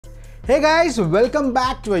Hey guys, welcome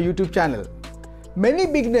back to our YouTube channel. Many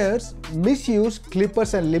beginners misuse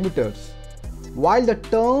clippers and limiters. While the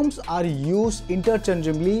terms are used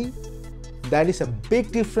interchangeably, there is a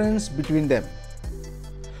big difference between them.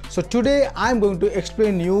 So today I'm going to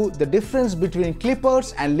explain you the difference between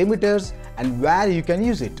clippers and limiters and where you can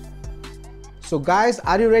use it. So guys,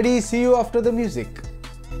 are you ready? See you after the music.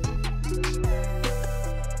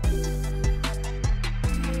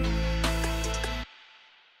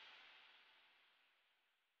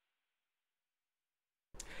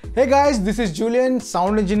 Hey guys, this is Julian,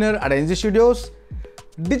 sound engineer at ENZY Studios.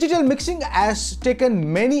 Digital mixing has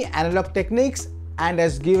taken many analog techniques and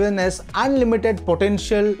has given us unlimited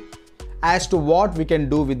potential as to what we can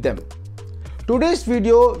do with them. Today's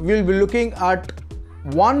video we'll be looking at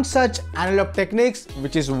one such analog techniques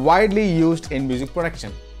which is widely used in music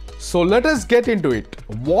production. So let us get into it.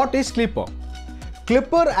 What is clipper?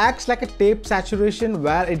 Clipper acts like a tape saturation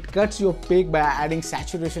where it cuts your peak by adding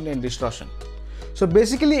saturation and distortion. So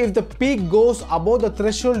basically, if the peak goes above the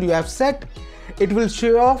threshold you have set, it will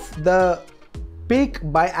show off the peak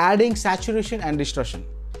by adding saturation and distortion.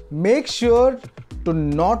 Make sure to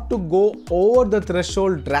not to go over the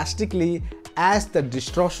threshold drastically, as the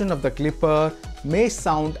distortion of the clipper may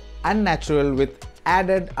sound unnatural with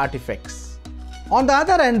added artifacts. On the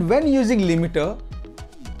other hand, when using limiter,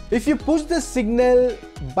 if you push the signal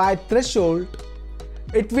by threshold,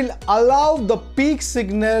 it will allow the peak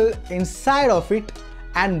signal inside of it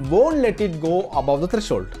and won't let it go above the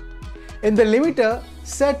threshold. In the limiter,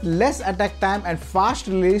 set less attack time and fast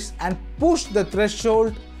release and push the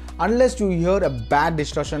threshold unless you hear a bad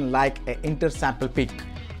distortion like an intersample peak.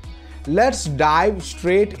 Let's dive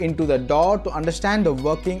straight into the door to understand the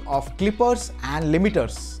working of clippers and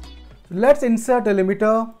limiters. Let's insert a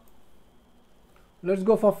limiter. Let's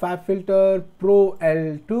go for FabFilter Pro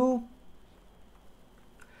L2.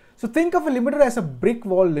 So think of a limiter as a brick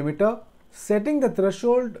wall limiter. Setting the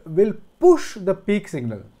threshold will push the peak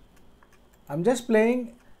signal. I'm just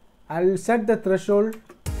playing. I'll set the threshold.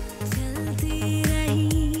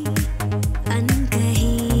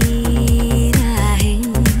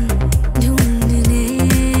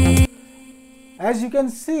 As you can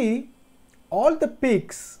see, all the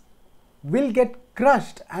peaks will get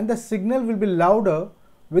crushed and the signal will be louder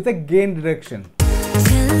with a gain reduction.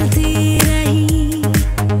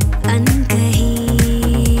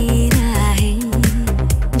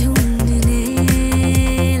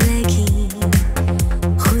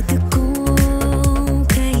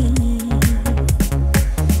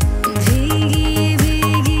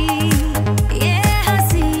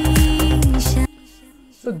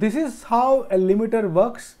 So this is how a limiter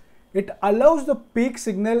works. It allows the peak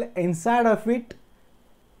signal inside of it.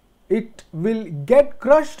 It will get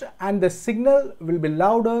crushed and the signal will be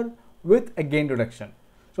louder with a gain reduction.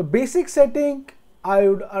 So basic setting I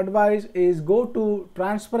would advise is go to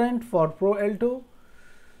transparent for Pro L2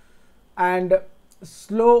 and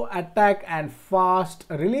slow attack and fast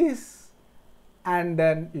release, and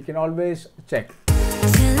then you can always check.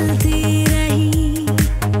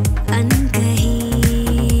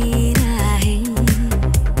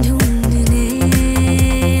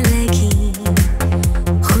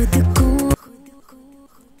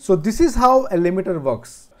 So this is how a limiter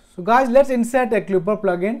works. So guys, let's insert a clipper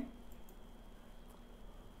plugin.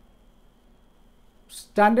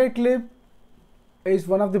 Standard Clip is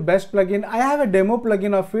one of the best plugin. I have a demo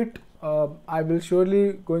plugin of it. I will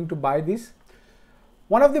surely going to buy this.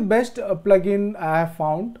 One of the best plugin I have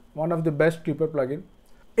found, one of the best clipper plugin.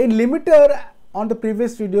 In limiter, on the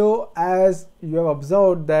previous video, as you have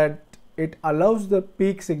observed that it allows the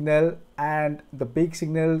peak signal and the peak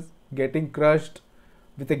signal getting crushed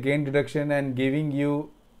with a gain reduction and giving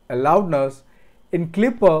you a loudness. In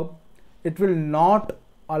clipper, it will not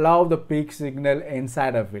allow the peak signal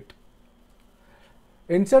inside of it.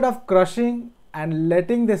 Instead of crushing and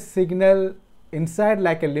letting the signal inside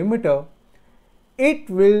like a limiter, it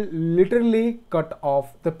will literally cut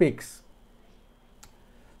off the peaks.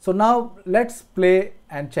 So now let's play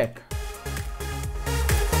and check.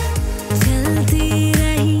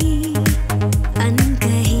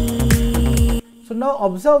 So now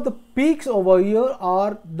observe the peaks over here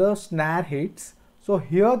are the snare hits. So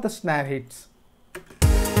here the snare hits.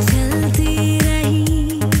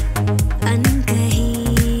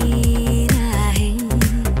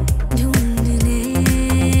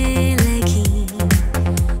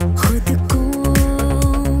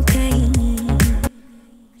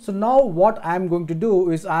 So now what I am going to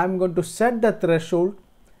do is I am going to set the threshold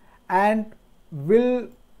and will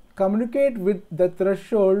communicate with the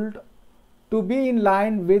threshold to be in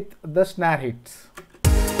line with the snare hits.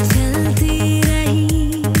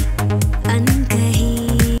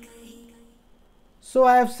 So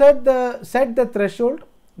I have set the threshold.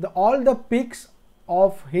 All the peaks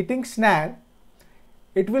of hitting snare,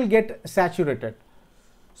 it will get saturated.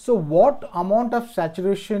 So what amount of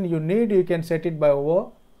saturation you need, you can set it by over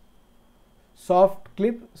soft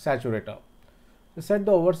clip saturator. So set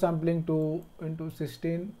the oversampling to into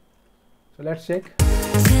 16. So let's check.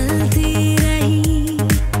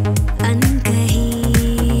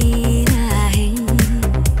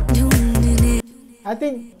 I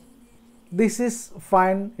think this is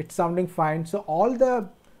fine, it's sounding fine. So all the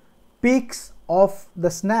peaks of the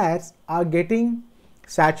snares are getting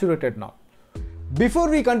saturated now. Before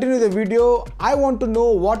we continue the video, I want to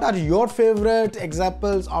know what are your favorite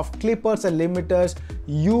examples of clippers and limiters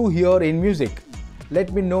you hear in music.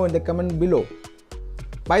 Let me know in the comment below.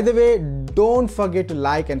 By the way, don't forget to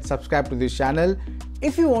like and subscribe to this channel.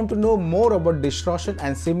 If you want to know more about distortion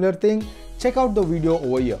and similar thing, check out the video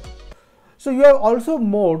over here. So you have also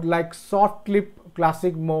mode like soft clip,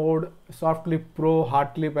 classic mode, soft clip pro,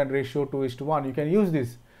 hard clip and ratio 2:1. You can use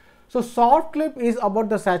this. So soft clip is about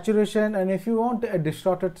the saturation, and if you want a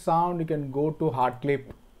distorted sound, you can go to hard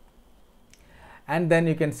clip and then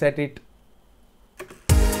you can set it.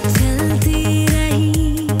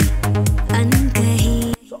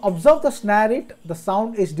 So observe the snare it, the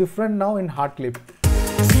sound is different now in hard clip.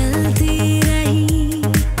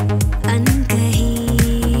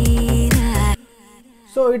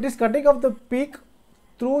 So it is cutting off the peak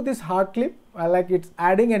through this hard clip, like it's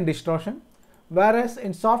adding a distortion. Whereas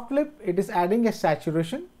in soft clip, it is adding a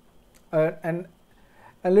saturation and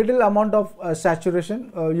a little amount of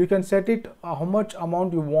saturation. You can set it how much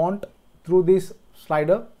amount you want through this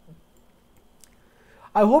slider.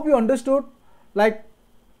 I hope you understood. Like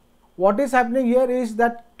what is happening here is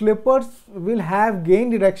that clippers will have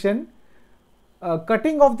gain reduction,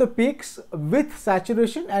 cutting off the peaks with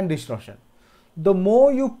saturation and distortion. The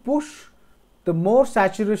more you push, the more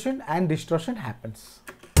saturation and distortion happens.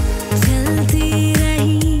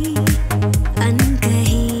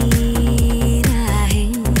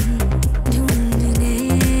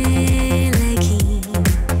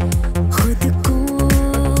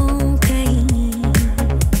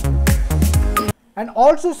 And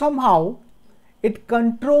also somehow it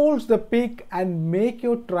controls the peak and make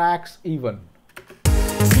your tracks even.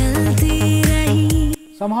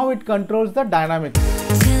 Somehow it controls the dynamics.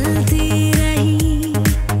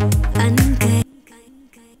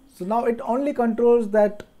 So now it only controls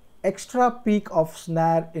that extra peak of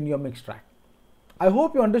snare in your mix track. I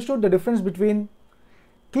hope you understood the difference between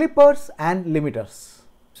clippers and limiters.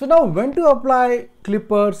 So now when to apply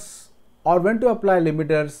clippers or when to apply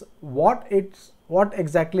limiters, what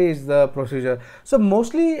exactly is the procedure? So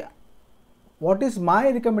mostly what is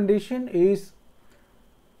my recommendation is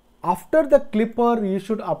after the clipper you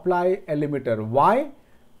should apply a limiter. Why?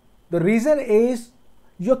 The reason is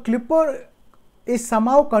your clipper is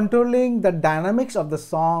somehow controlling the dynamics of the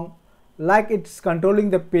song, like it's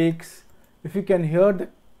controlling the peaks. If you can hear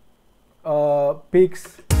the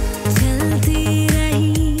peaks.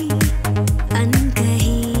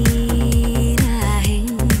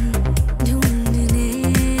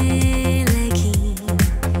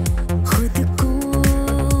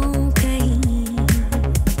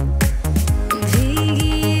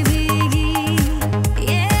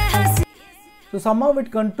 So somehow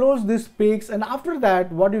it controls these peaks, and after that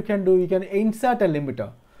what you can do, you can insert a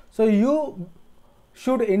limiter. So you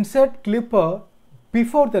should insert clipper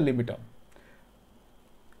before the limiter.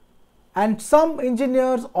 And some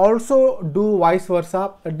engineers also do vice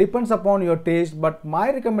versa. It depends upon your taste, but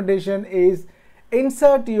my recommendation is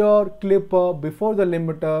insert your clipper before the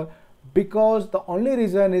limiter, because the only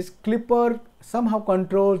reason is clipper somehow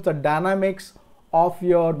controls the dynamics of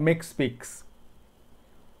your mix peaks.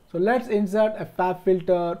 So let's insert a Fab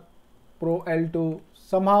Filter Pro L2.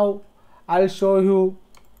 Somehow I'll show you.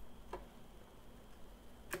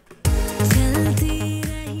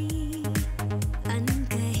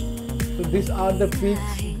 So these are the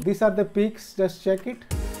peaks. These are the peaks. Just check it.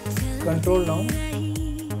 Control now.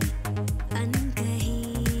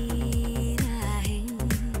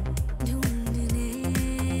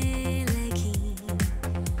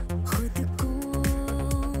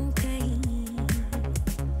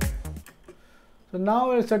 So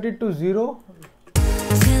now I'll set it to 0.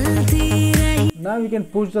 Now we can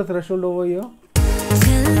push the threshold over here.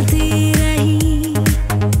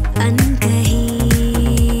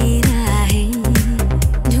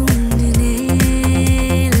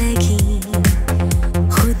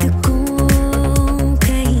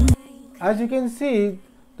 As you can see,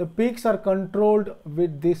 the peaks are controlled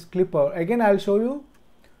with this clipper. Again, I'll show you.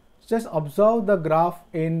 Just observe the graph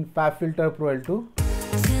in Fab Filter Pro L2.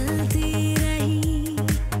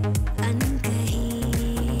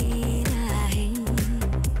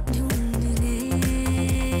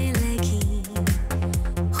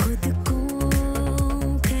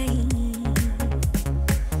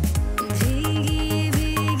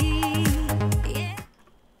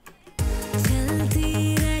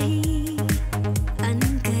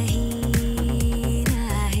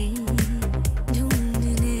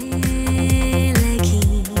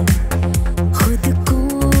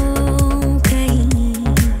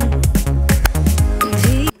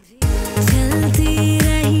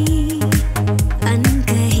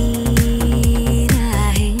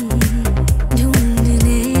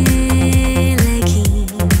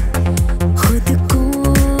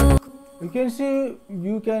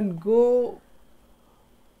 you can go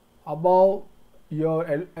above your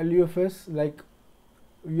LUFS, like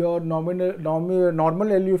your normal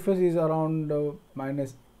LUFS is around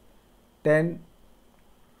 -10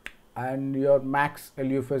 and your max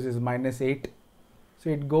LUFS is -8, so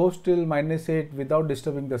it goes till -8 without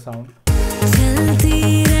disturbing the sound.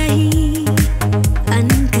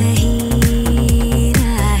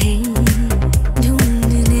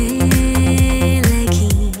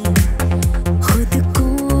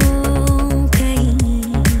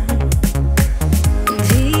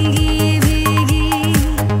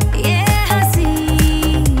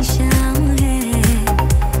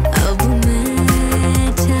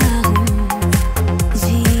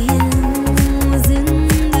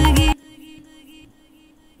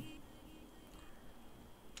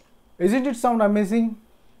 Isn't it sound amazing?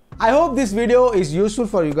 I hope this video is useful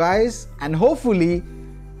for you guys, and hopefully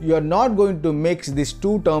you are not going to mix these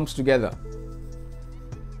two terms together.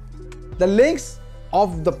 The links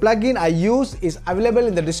of the plugin I use is available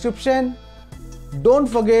in the description. Don't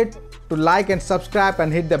forget to like and subscribe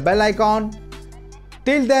and hit the bell icon.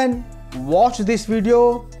 Till then, watch this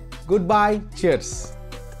video. Goodbye. Cheers.